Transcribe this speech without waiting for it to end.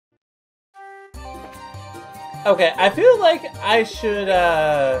Okay, I feel like I should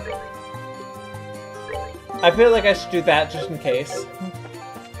do that just in case.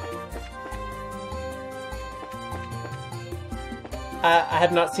 I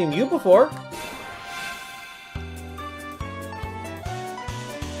have not seen you before.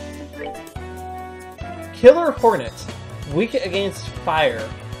 Killer Hornet. Weak against fire.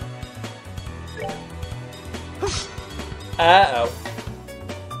 Uh-oh.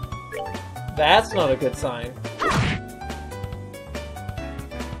 That's not a good sign.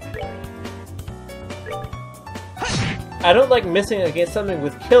 I don't like missing against something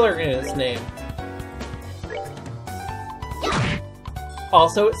with killer in its name.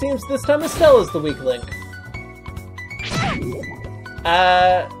 Also, it seems this time Estella's the weak link.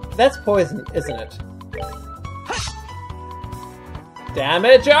 That's poison, isn't it? Damn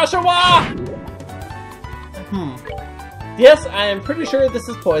it, Joshua! Yes, I am pretty sure this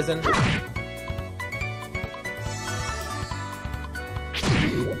is poison.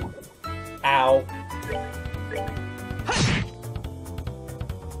 Ow.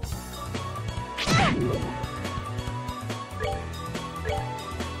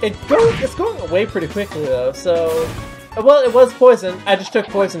 It's going away pretty quickly though, so... Well, it was poison. I just took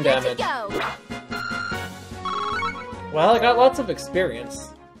poison damage. Well, I got lots of experience.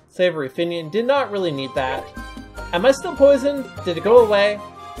 Savory Finian did not really need that. Am I still poisoned? Did it go away?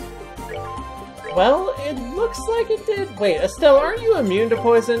 Well, it looks like it did. Wait, Estelle, aren't you immune to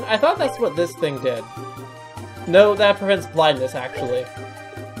poison? I thought that's what this thing did. No, that prevents blindness, actually.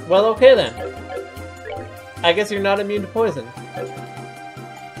 Well, okay then. I guess you're not immune to poison.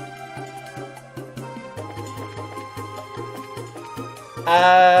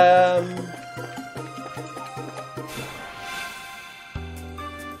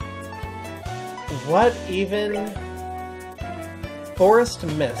 What even? Forest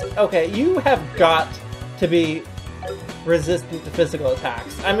Mist. Okay, you have got to be resistant to physical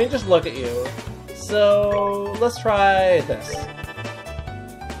attacks. I mean, just look at you. So, let's try this.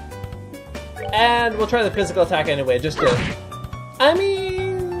 And we'll try the physical attack anyway, just to... I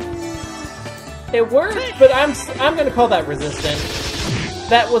mean... It worked, but I'm gonna call that resistant.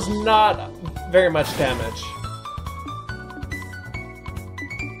 That was not very much damage.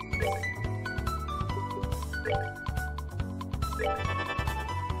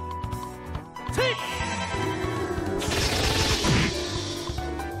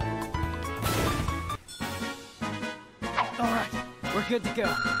 Alright, we're good to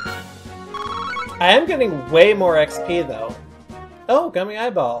go. I am getting way more XP though. Oh, Gummy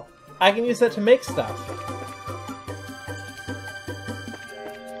Eyeball. I can use that to make stuff.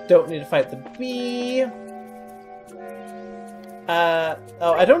 Don't need to fight the bee.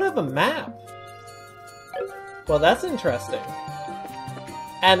 Oh, I don't have a map. Well, that's interesting.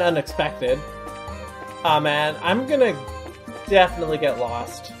 And unexpected. Aw, man, I'm gonna definitely get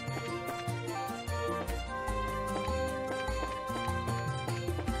lost.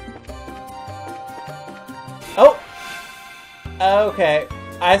 Oh! Okay,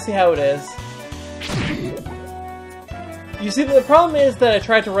 I see how it is. You see, the problem is that I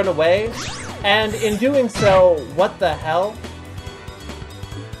tried to run away, and in doing so, what the hell?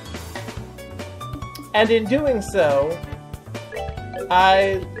 And in doing so,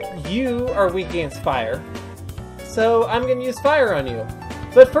 you are weak against fire. So I'm gonna use fire on you.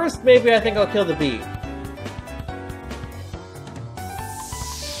 But first, maybe I think I'll kill the bee.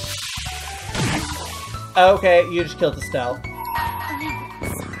 Okay, you just killed Estelle.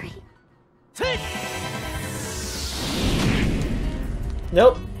 Sorry.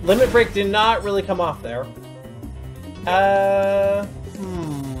 Nope, Limit Break did not really come off there.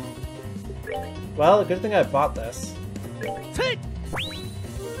 Well, good thing I bought this.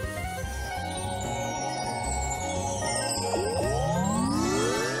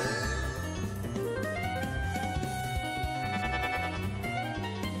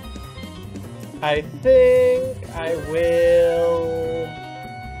 I think I will...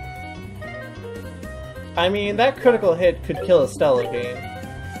 I mean, that critical hit could kill Estelle again.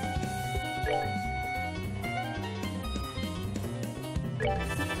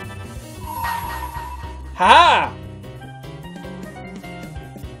 Ha!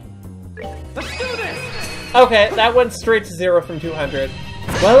 Let's do this! Okay, that went straight to 0 from 200.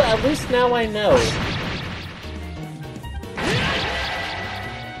 Well, at least now I know.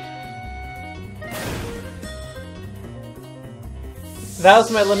 That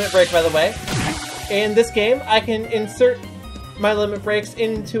was my limit break, by the way. In this game, I can insert my limit breaks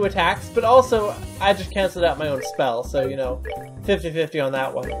into attacks, but also I just canceled out my own spell, so, you know, 50-50 on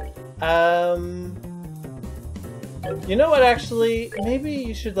that one. You know what, actually? Maybe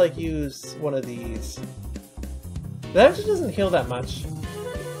you should, like, use one of these. That actually doesn't heal that much.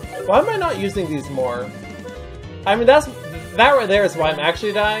 Why am I not using these more? I mean, that right there is why I'm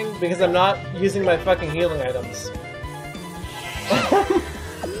actually dying, because I'm not using my fucking healing items.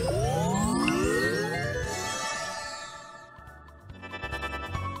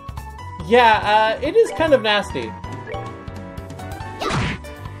 Yeah, it is kind of nasty.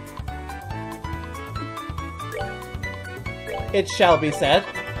 It shall be said.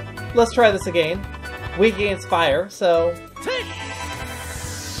 Let's try this again. Weak against fire, so...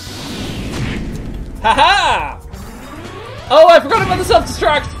 Haha! Oh, I forgot about the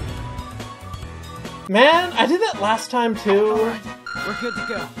self-destruct! Man, I did that last time too. Alright, we're good to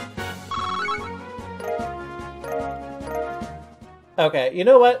go. Okay, you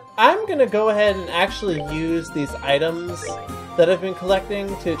know what? I'm gonna go ahead and actually use these items that I've been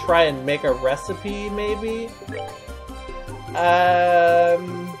collecting to try and make a recipe, maybe? I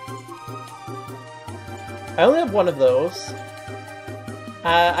only have one of those.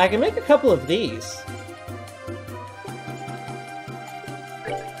 I can make a couple of these.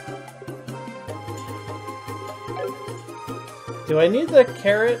 Do I need the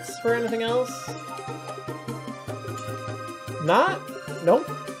carrots for anything else? Not? Nope.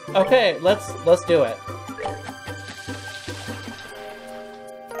 Okay, let's do it.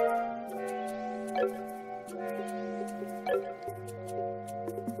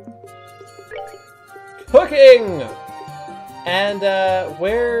 Cooking! And,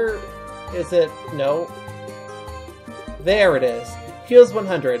 where is it? No. There it is. Heals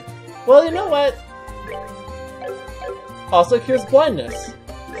 100. Well, you know what? Also cures blindness.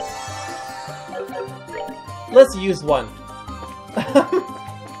 Let's use one.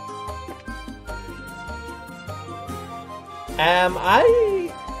 Am I...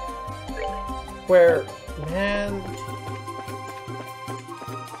 Where... Man...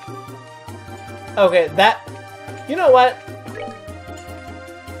 Okay, that... You know what?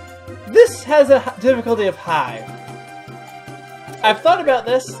 This has a difficulty of high. I've thought about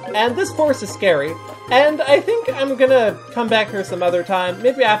this, and this forest is scary, and I think I'm gonna come back here some other time,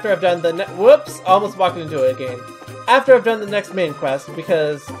 maybe after I've done the whoops, almost walked into it again. After I've done the next main quest,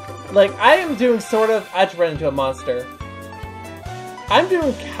 because, like, I am doing sort of... I just ran into a monster. I'm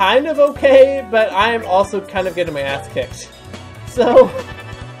doing kind of okay, but I am also kind of getting my ass kicked. So...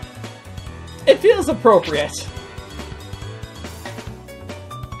 it feels appropriate.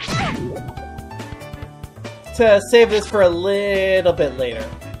 To save this for a little bit later.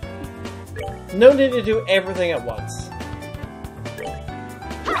 No need to do everything at once.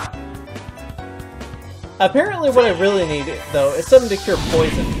 Apparently what I really need, though, is something to cure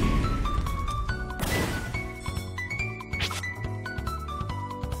poison.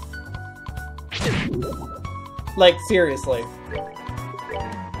 Like, seriously.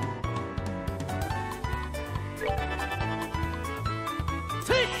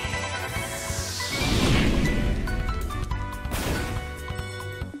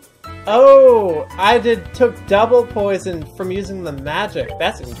 Oh, I took double poison from using the magic.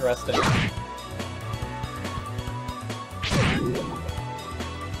 That's interesting.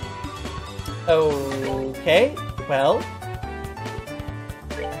 Okay, well.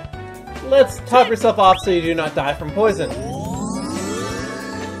 Let's top yourself off so you do not die from poison.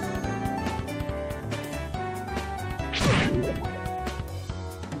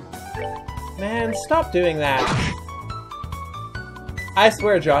 Man, stop doing that. I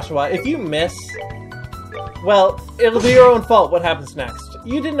swear, Joshua, if you miss, well, it'll be your own fault what happens next.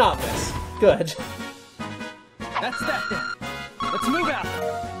 You did not miss. Good. That's that then. Let's move out.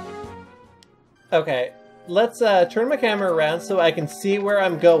 Okay, let's turn my camera around so I can see where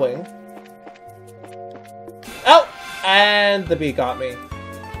I'm going. Oh! And the bee got me.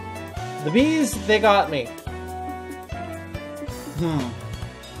 The bees, they got me.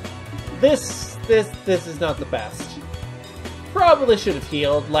 This is not the best. Probably should have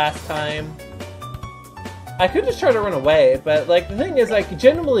healed last time. I could just try to run away, but, like, the thing is, I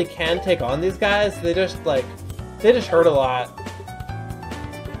genuinely can take on these guys. They just, like, they just hurt a lot.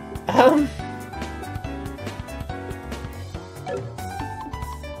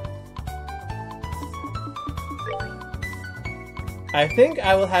 I think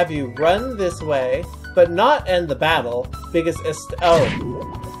I will have you run this way, but not end the battle, because oh.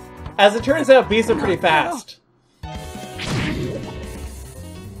 As it turns out, bees are pretty fast.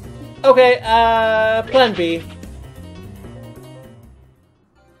 Okay, plan B.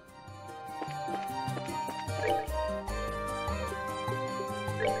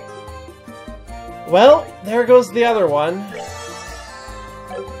 Well, there goes the other one.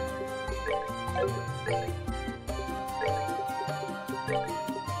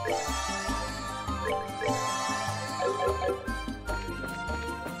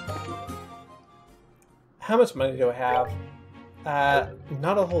 how much money do I have?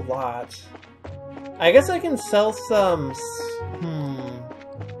 Not a whole lot. I guess I can sell some...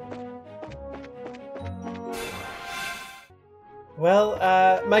 Well,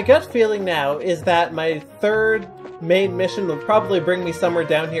 my gut feeling now is that my third main mission will probably bring me somewhere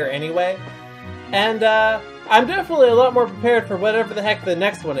down here anyway. And, I'm definitely a lot more prepared for whatever the heck the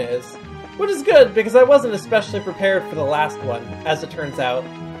next one is. Which is good, because I wasn't especially prepared for the last one, as it turns out.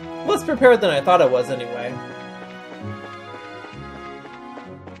 Less prepared than I thought I was, anyway.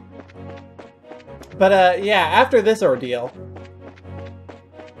 But, yeah, after this ordeal,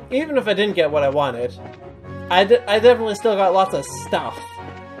 even if I didn't get what I wanted, I definitely still got lots of stuff.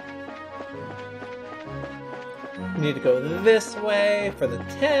 Need to go this way for the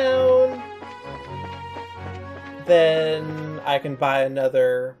town. Then I can buy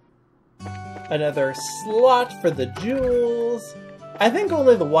another slot for the jewels. I think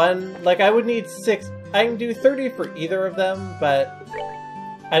only the one. Like, I would need 6. I can do 30 for either of them, but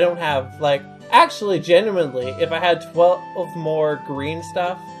I don't have, like... Actually, genuinely, if I had 12 more green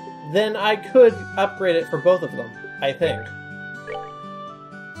stuff, then I could upgrade it for both of them, I think.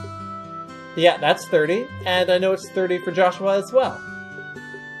 Yeah, that's 30, and I know it's 30 for Joshua as well.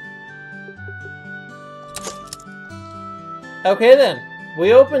 Okay then,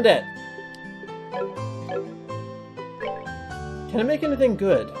 we opened it. Can I make anything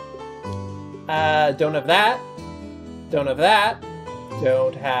good? Don't have that. Don't have that.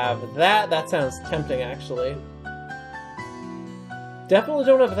 Don't have that. That sounds tempting, actually. Definitely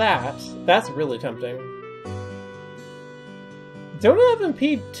don't have that. That's really tempting. Don't I have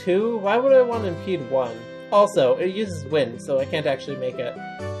Impede 2? Why would I want Impede 1? Also, it uses wind, so I can't actually make it.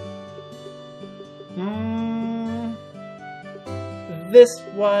 This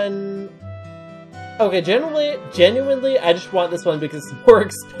one... Okay, genuinely, I just want this one because it's more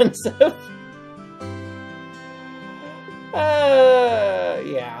expensive.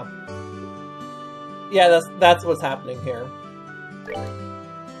 Yeah. Yeah, that's what's happening here.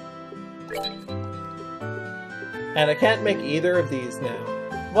 And I can't make either of these now.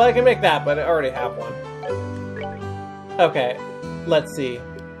 Well, I can make that, but I already have one. Okay, let's see.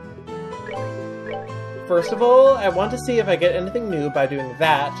 First of all, I want to see if I get anything new by doing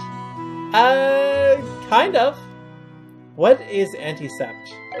that. Kind of. What is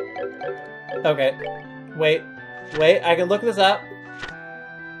Anticept? Okay, wait, I can look this up.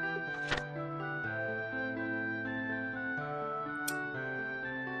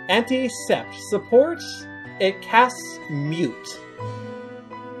 Anticept. Support. It casts Mute.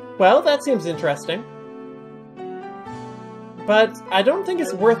 Well, that seems interesting. But I don't think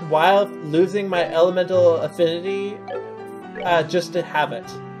it's worthwhile losing my elemental affinity just to have it.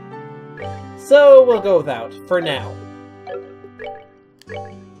 So we'll go without, for now.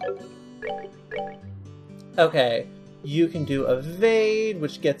 Okay, you can do Evade,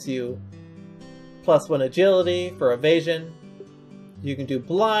 which gets you +1 agility for evasion. You can do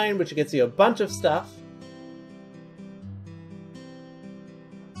Blind, which gets you a bunch of stuff.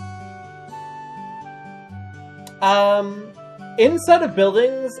 Inside of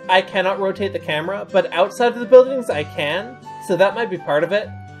buildings, I cannot rotate the camera, but outside of the buildings, I can, so that might be part of it.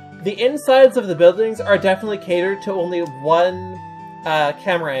 The insides of the buildings are definitely catered to only one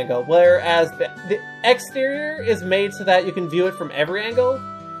camera angle, whereas the exterior is made so that you can view it from every angle.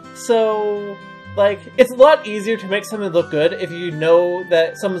 So, like, it's a lot easier to make something look good if you know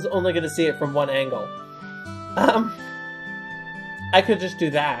that someone's only going to see it from one angle. I could just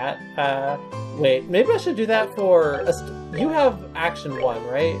do that. Wait, maybe I should do that for... You have Action 1,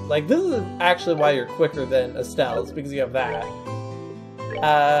 right? Like, this is actually why you're quicker than Estelle's, because you have that.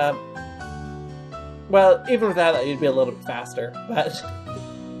 Well, even without that, you'd be a little bit faster, but...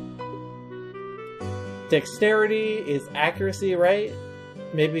 Dexterity is accuracy, right?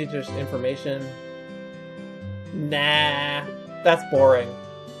 Maybe just information. Nah, that's boring.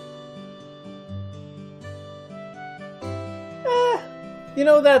 You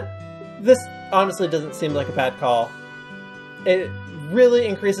know, this honestly doesn't seem like a bad call. It really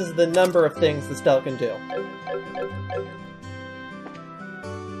increases the number of things the Estelle can do.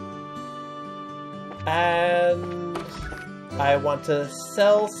 And I want to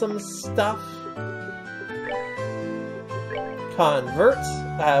sell some stuff. Convert.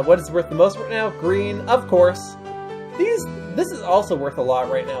 What is worth the most right now? Green, of course. This is also worth a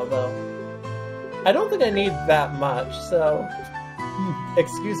lot right now, though. I don't think I need that much, so...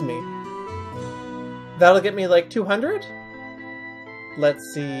 Excuse me. That'll get me like 200? Let's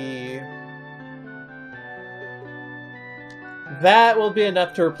see... That will be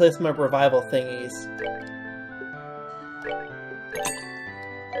enough to replace my revival thingies.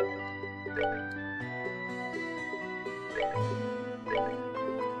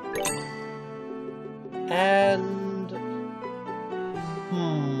 And...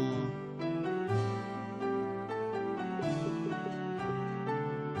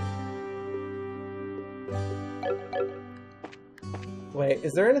 Wait,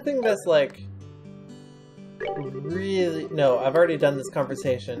 is there anything that's like... really... No, I've already done this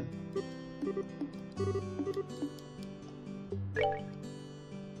conversation.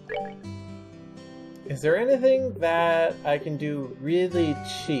 Is there anything that I can do really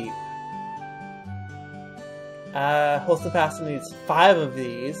cheap? Wholesome Pasta needs 5 of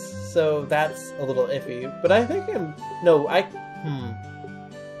these, so that's a little iffy. But I think no, I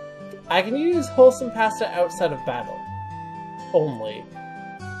can use Wholesome Pasta outside of battle. Only.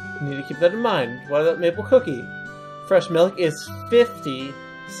 You need to keep that in mind. What about Maple Cookie? Fresh milk is 50,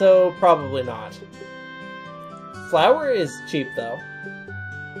 so probably not. Flour is cheap, though.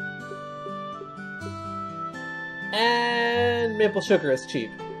 And maple sugar is cheap.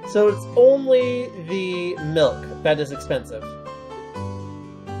 So it's only the milk that is expensive.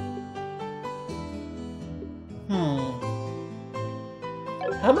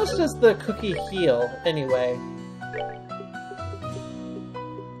 How much does the cookie heal, anyway?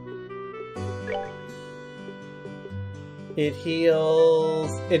 It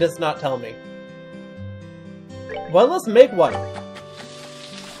heals... It does not tell me. Well, let's make one.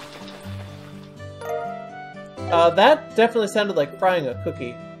 That definitely sounded like frying a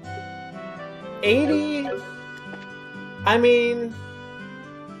cookie. 80? I mean...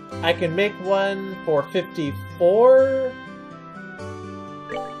 I can make one for 54?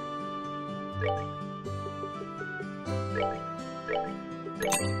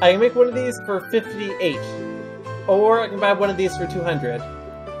 I can make one of these for 58. Or I can buy one of these for 200.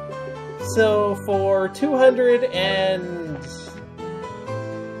 So for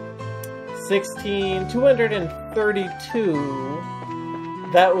 232,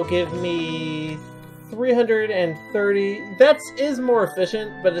 that will give me 330. That is more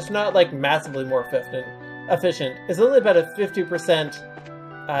efficient, but it's not like massively more efficient. It's only about a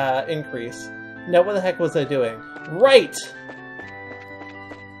 50% increase. Now what the heck was I doing? Right!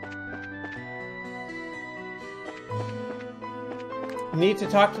 Need to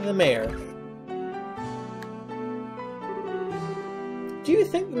talk to the mayor. Do you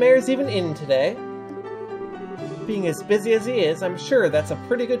think the mayor's even in today? Being as busy as he is, I'm sure that's a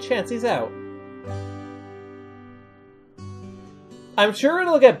pretty good chance he's out. I'm sure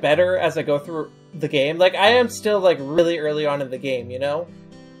it'll get better as I go through the game. Like, I am still, like, really early on in the game, you know?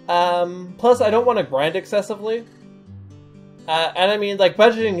 Plus, I don't want to grind excessively. And I mean, like,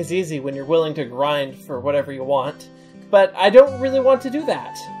 budgeting is easy when you're willing to grind for whatever you want. But I don't really want to do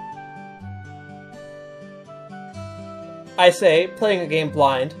that. I say, playing a game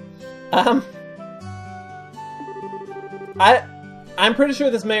blind. I'm pretty sure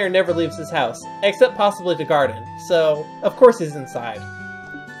this mayor never leaves his house, except possibly to garden, so of course he's inside.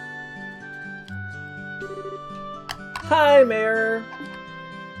 Hi, Mayor!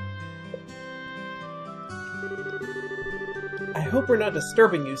 I hope we're not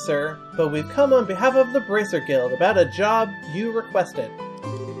disturbing you, sir, but we've come on behalf of the Bracer Guild about a job you requested.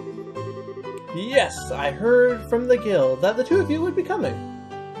 Yes, I heard from the guild that the two of you would be coming.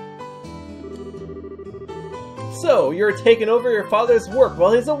 So, you're taking over your father's work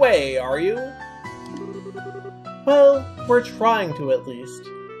while he's away, are you? Well, we're trying to at least.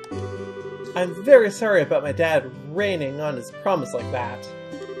 I'm very sorry about my dad raining on his promise like that.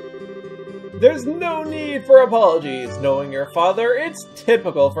 There's no need for apologies. Knowing your father, it's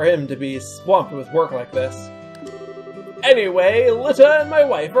typical for him to be swamped with work like this. Anyway, Lita and my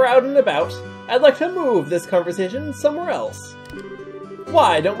wife are out and about. I'd like to move this conversation somewhere else.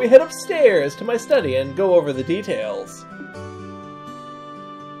 Why don't we head upstairs to my study and go over the details?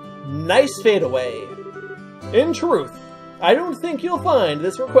 Nice fadeaway. In truth, I don't think you'll find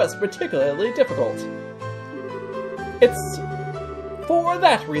this request particularly difficult. It's for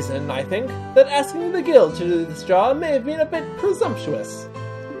that reason, I think, that asking the guild to do this job may have been a bit presumptuous.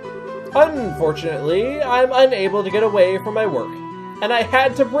 Unfortunately, I'm unable to get away from my work, and I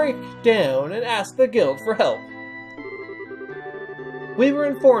had to break down and ask the guild for help. We were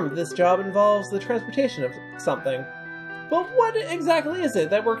informed this job involves the transportation of something, but what exactly is it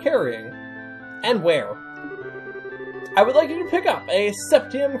that we're carrying? And where? I would like you to pick up a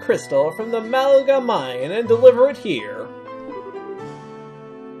Septium crystal from the Malaga mine and deliver it here.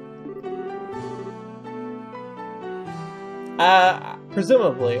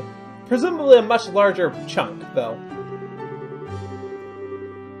 Presumably. Presumably a much larger chunk, though.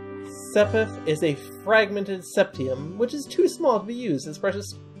 Sepith is a fragmented septium, which is too small to be used as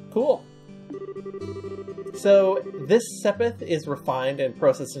precious... Cool. So this sepith is refined and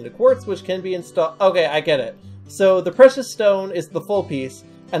processed into quartz, which can be installed. Okay, I get it. So the precious stone is the full piece,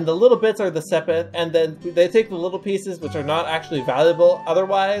 and the little bits are the sepith, and then they take the little pieces, which are not actually valuable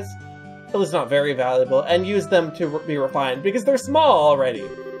otherwise, at least not very valuable, and use them to be refined, because they're small already.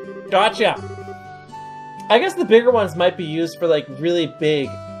 Gotcha! I guess the bigger ones might be used for, like, really big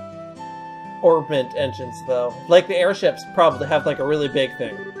orbment engines, though. Like, the airships probably have, like, a really big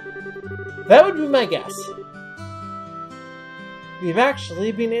thing. That would be my guess. We've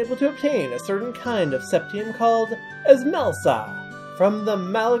actually been able to obtain a certain kind of septium called Esmelsa from the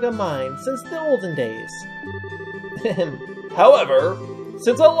Malaga mine since the olden days. However,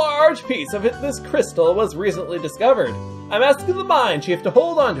 since a large piece of this crystal was recently discovered, I'm asking the mine chief to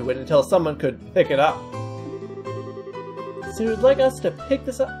hold on to it until someone could pick it up. So you'd like us to pick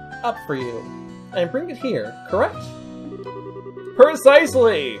this up for you and bring it here, correct?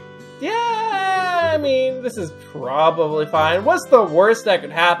 Precisely! Yeah, I mean, this is probably fine. What's the worst that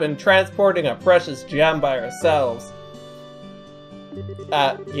could happen transporting a precious gem by ourselves?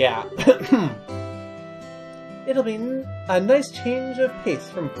 Yeah. It'll be a nice change of pace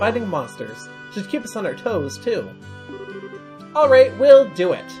from fighting monsters. Should keep us on our toes, too. Alright, we'll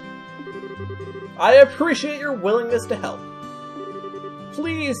do it. I appreciate your willingness to help.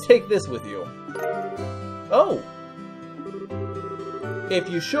 Please take this with you. Oh. If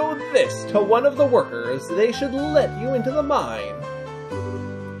you show this to one of the workers, they should let you into the mine.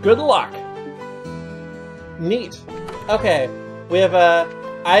 Good luck. Neat. Okay, we have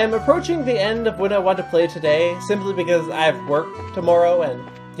I am approaching the end of when I want to play today, simply because I have work tomorrow and,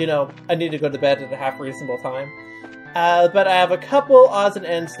 you know, I need to go to bed at a half reasonable time. But I have a couple odds and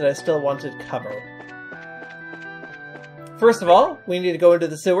ends that I still want to cover. First of all, we need to go into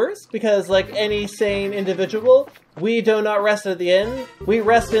the sewers, because like any sane individual, we do not rest at the inn, we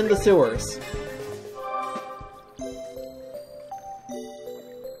rest in the sewers.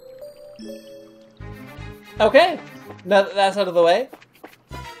 Okay, now that that's out of the way.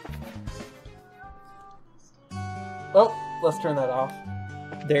 Oh, let's turn that off.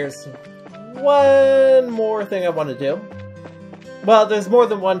 There's one more thing I want to do. Well, there's more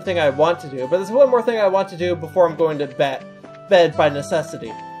than one thing I want to do, but there's one more thing I want to do before I'm going to bed by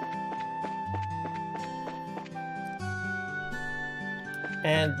necessity.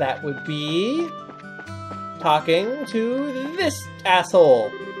 And that would be talking to this asshole.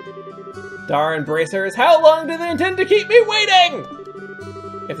 Darn bracers, how long do they intend to keep me waiting?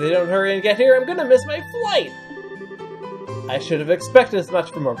 If they don't hurry and get here, I'm gonna miss my flight. I should have expected as much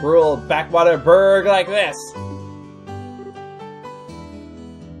from a rural backwater burg like this.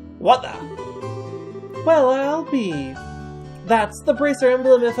 What the? Well, I'll be. That's the bracer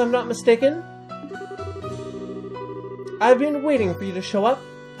emblem, if I'm not mistaken. I've been waiting for you to show up.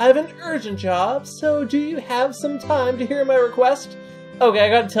 I have an urgent job, so do you have some time to hear my request? Okay, I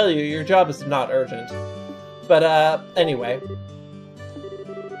gotta tell you, your job is not urgent. But, anyway.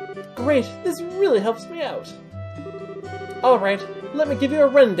 Great, this really helps me out. Alright, let me give you a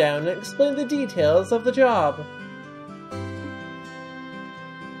rundown and explain the details of the job.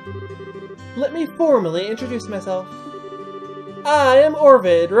 Let me formally introduce myself. I am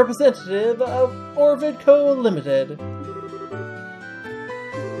Orvid, representative of Orvid Co. Limited.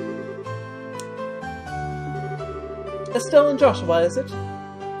 Estelle and Joshua, is it?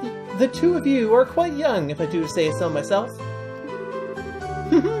 The two of you are quite young, if I do say so myself.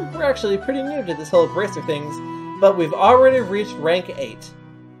 We're actually pretty new to this whole bracer things, but we've already reached rank 8.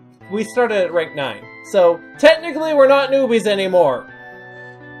 We started at rank 9, so technically we're not newbies anymore.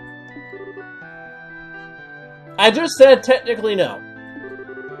 I just said technically no.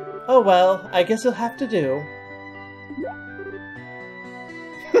 Oh well, I guess you'll have to do.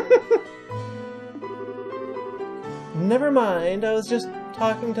 Never mind, I was just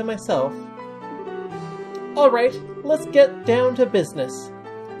talking to myself. Alright, let's get down to business.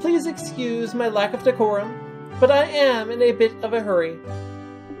 Please excuse my lack of decorum, but I am in a bit of a hurry.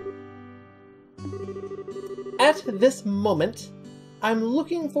 At this moment, I'm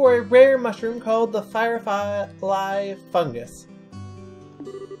looking for a rare mushroom called the firefly fungus.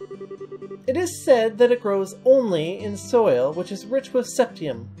 It is said that it grows only in soil which is rich with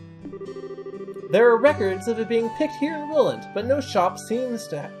septium. There are records of it being picked here in Willand, but no shop seems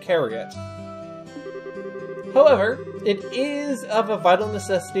to carry it. However, it is of a vital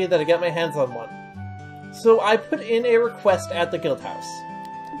necessity that I get my hands on one. So I put in a request at the guild house.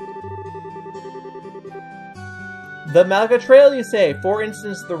 The Malga Trail, you say? For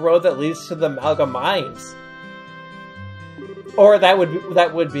instance, the road that leads to the Malga Mines. Or that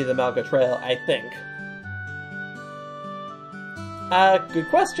would be the Malga Trail, I think. Good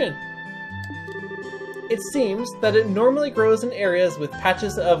question. it seems that it normally grows in areas with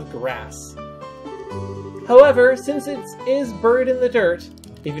patches of grass. However, since it is buried in the dirt,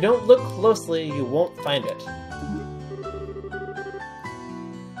 if you don't look closely, you won't find it.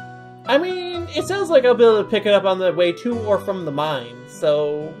 I mean, it sounds like I'll be able to pick it up on the way to or from the mine,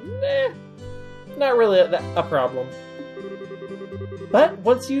 so not really a problem. But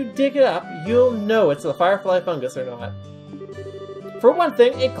once you dig it up, you'll know it's a firefly fungus or not. For one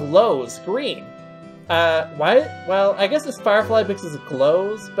thing, it glows green. Why? Well, I guess it's firefly because it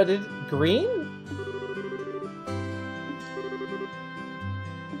glows, but it's green?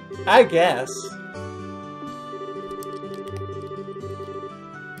 I guess.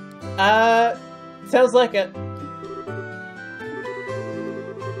 Sounds like it.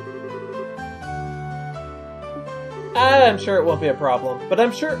 I'm sure it won't be a problem, but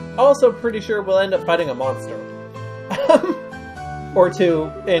I'm also pretty sure we'll end up fighting a monster. Or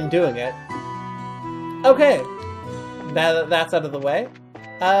two in doing it. Okay, now that that's out of the way,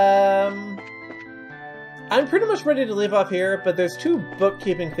 I'm pretty much ready to leave off here, but there's two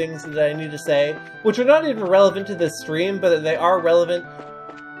bookkeeping things that I need to say, which are not even relevant to this stream, but they are relevant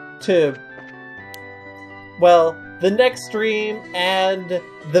to, well, the next stream and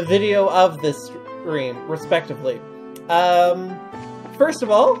the video of this stream, respectively. First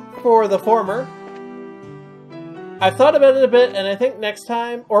of all, for the former, I've thought about it a bit, and I think next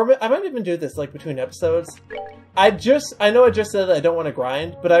time, or I might even do this, like, between episodes. I know I just said I don't want to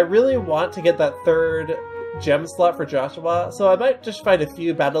grind, but I really want to get that third gem slot for Joshua, so I might just fight a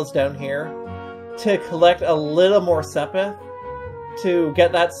few battles down here to collect a little more Sepith to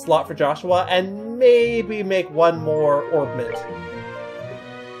get that slot for Joshua, and maybe make one more Orbment.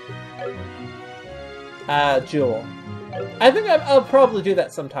 Jewel. I think I'll probably do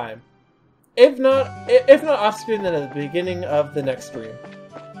that sometime. If not off screen, then at the beginning of the next stream.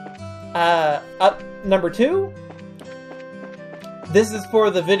 Number 2. This is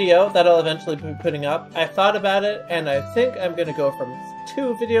for the video that I'll eventually be putting up. I thought about it, and I think I'm going to go from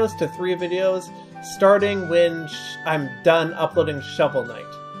 2 videos to 3 videos, starting when I'm done uploading Shovel Knight.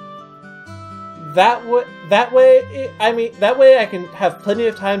 That way I can have plenty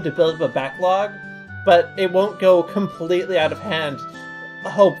of time to build up a backlog, but it won't go completely out of hand,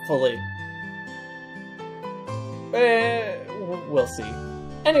 hopefully. We'll see.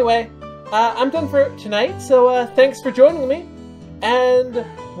 Anyway, I'm done for tonight, so thanks for joining me, and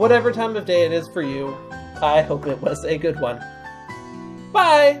whatever time of day it is for you, I hope it was a good one.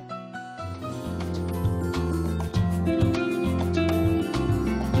 Bye!